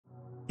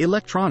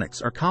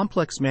Electronics are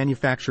complex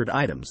manufactured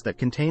items that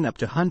contain up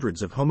to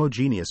hundreds of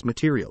homogeneous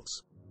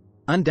materials.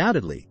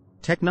 Undoubtedly,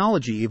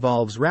 technology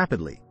evolves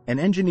rapidly, and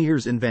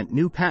engineers invent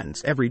new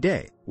patents every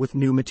day, with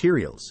new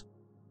materials.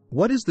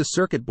 What is the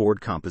circuit board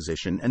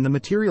composition and the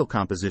material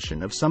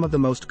composition of some of the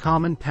most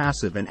common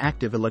passive and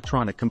active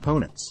electronic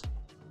components?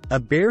 A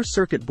bare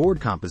circuit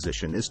board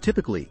composition is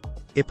typically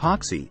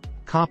epoxy,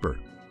 copper,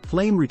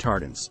 flame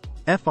retardants,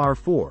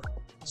 FR4,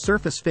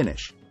 surface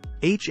finish,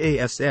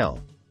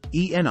 HASL,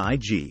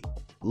 ENIG,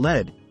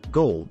 lead,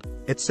 gold,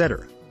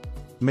 etc.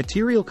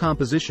 Material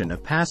composition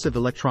of passive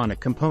electronic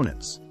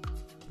components.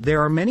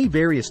 There are many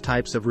various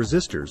types of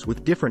resistors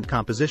with different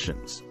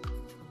compositions.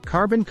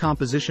 Carbon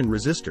composition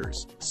resistors,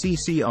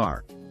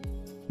 CCR.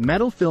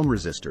 Metal film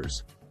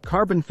resistors,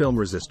 carbon film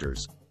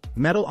resistors,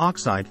 metal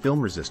oxide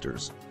film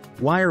resistors,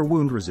 wire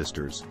wound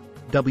resistors,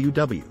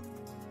 WW.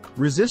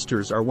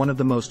 Resistors are one of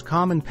the most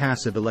common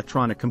passive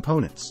electronic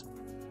components.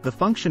 The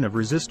function of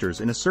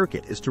resistors in a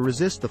circuit is to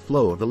resist the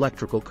flow of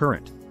electrical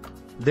current.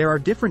 There are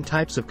different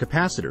types of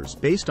capacitors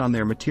based on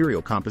their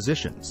material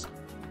compositions.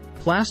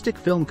 Plastic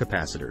film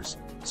capacitors,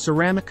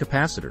 ceramic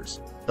capacitors,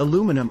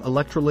 aluminum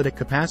electrolytic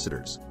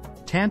capacitors,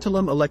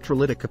 tantalum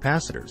electrolytic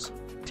capacitors,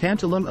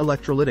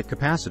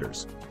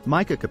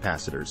 mica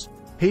capacitors,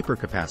 paper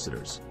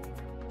capacitors.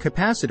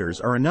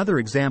 Capacitors are another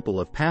example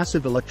of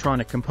passive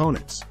electronic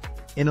components.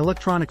 In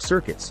electronic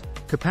circuits,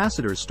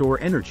 capacitors store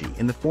energy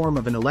in the form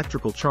of an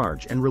electrical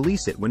charge and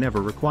release it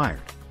whenever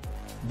required.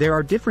 There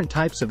are different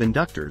types of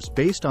inductors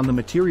based on the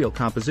material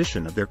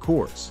composition of their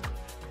cores.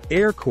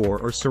 Air core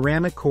or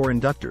ceramic core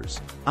inductors,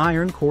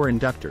 iron core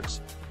inductors,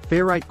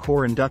 ferrite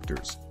core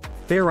inductors,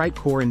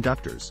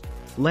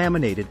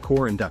 laminated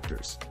core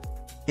inductors.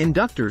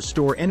 Inductors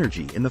store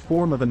energy in the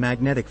form of a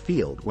magnetic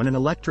field when an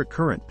electric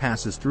current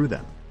passes through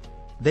them.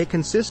 They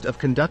consist of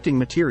conducting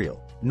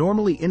material,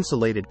 normally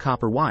insulated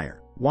copper wire,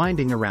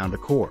 winding around a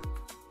core.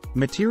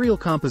 Material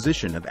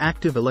composition of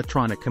active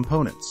electronic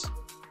components.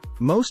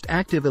 Most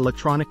active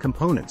electronic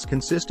components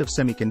consist of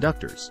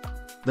semiconductors.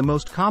 The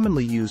most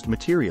commonly used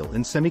material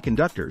in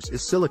semiconductors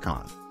is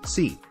silicon,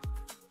 Si.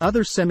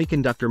 Other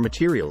semiconductor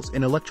materials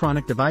in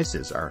electronic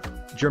devices are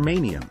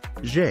germanium,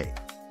 Ge,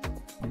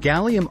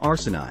 gallium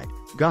arsenide,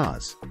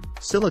 Gauze,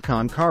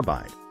 silicon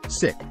carbide,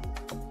 SiC,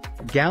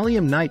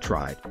 gallium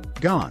nitride,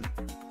 GaN,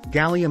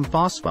 gallium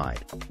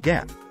phosphide,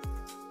 GaP,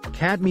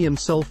 cadmium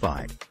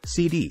sulfide,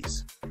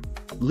 CDs,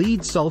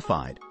 lead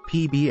sulfide,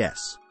 PBS.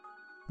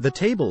 The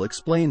table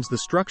explains the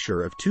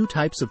structure of two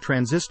types of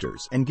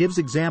transistors and gives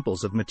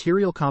examples of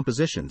material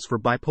compositions for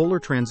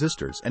bipolar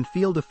transistors and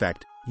field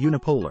effect,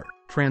 unipolar,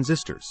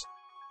 transistors.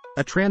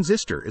 A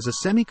transistor is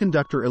a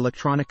semiconductor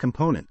electronic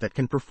component that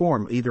can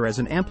perform either as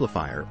an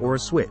amplifier or a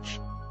switch.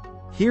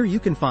 Here you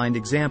can find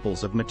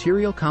examples of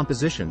material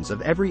compositions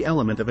of every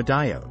element of a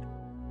diode.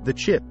 The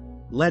chip,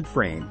 lead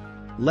frame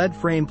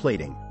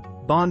plating,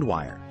 bond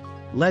wire,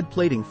 lead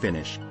plating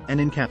finish, and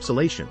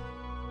encapsulation.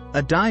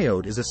 A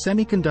diode is a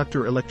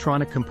semiconductor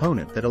electronic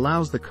component that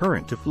allows the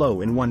current to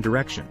flow in one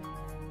direction.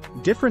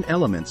 Different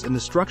elements in the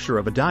structure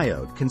of a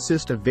diode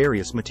consist of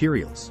various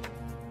materials.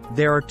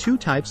 There are two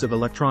types of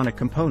electronic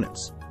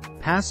components: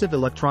 passive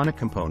electronic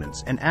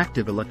components and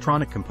active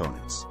electronic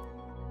components.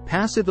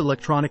 Passive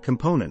electronic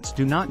components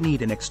do not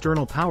need an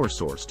external power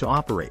source to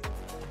operate.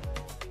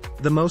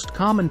 The most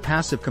common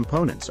passive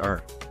components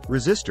are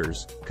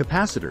resistors,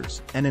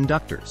 capacitors, and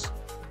inductors.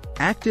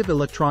 Active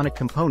electronic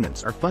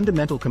components are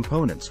fundamental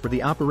components for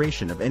the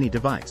operation of any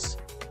device.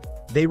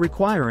 They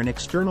require an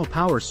external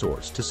power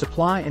source to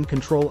supply and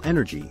control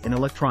energy in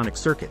electronic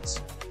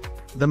circuits.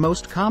 The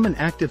most common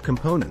active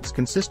components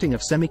consisting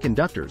of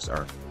semiconductors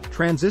are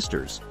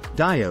transistors,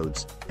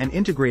 diodes, and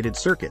integrated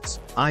circuits,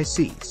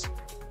 ICs.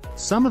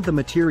 Some of the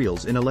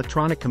materials in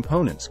electronic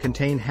components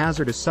contain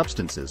hazardous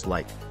substances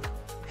like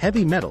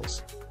heavy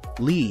metals,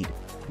 lead,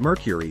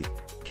 mercury,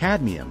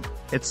 cadmium,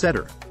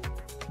 etc.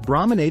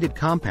 Brominated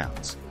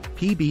compounds,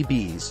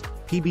 PBBs,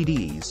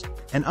 PBDs,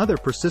 and other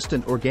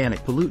persistent organic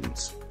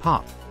pollutants,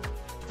 POP,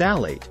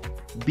 phthalate,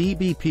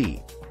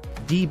 BBP,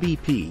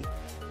 DBP,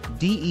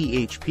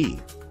 DEHP,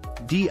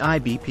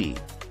 DIBP,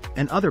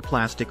 and other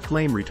plastic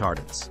flame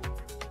retardants.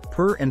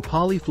 Per- and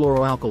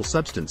polyfluoroalkyl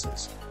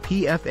substances,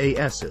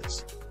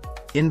 PFASs.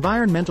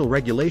 Environmental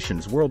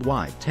regulations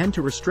worldwide tend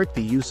to restrict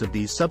the use of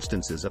these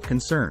substances of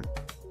concern.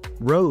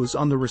 RoHS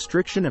on the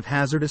restriction of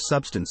hazardous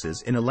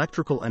substances in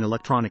electrical and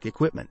electronic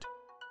equipment.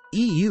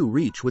 EU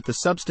REACH with the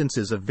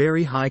substances of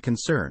very high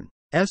concern,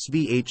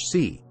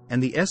 SVHC,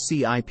 and the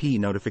SCIP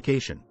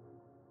notification.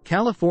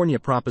 California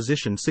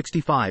Proposition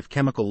 65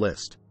 Chemical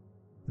List.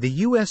 The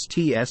US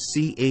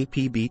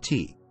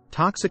TSCA-PBT,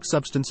 Toxic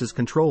Substances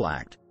Control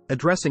Act,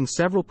 addressing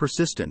several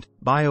persistent,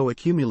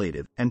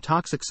 bioaccumulative, and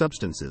toxic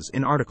substances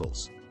in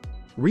articles.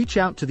 Reach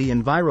out to the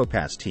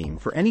EnviroPass team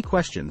for any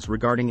questions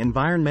regarding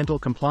environmental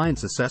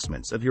compliance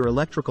assessments of your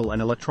electrical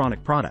and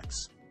electronic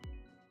products.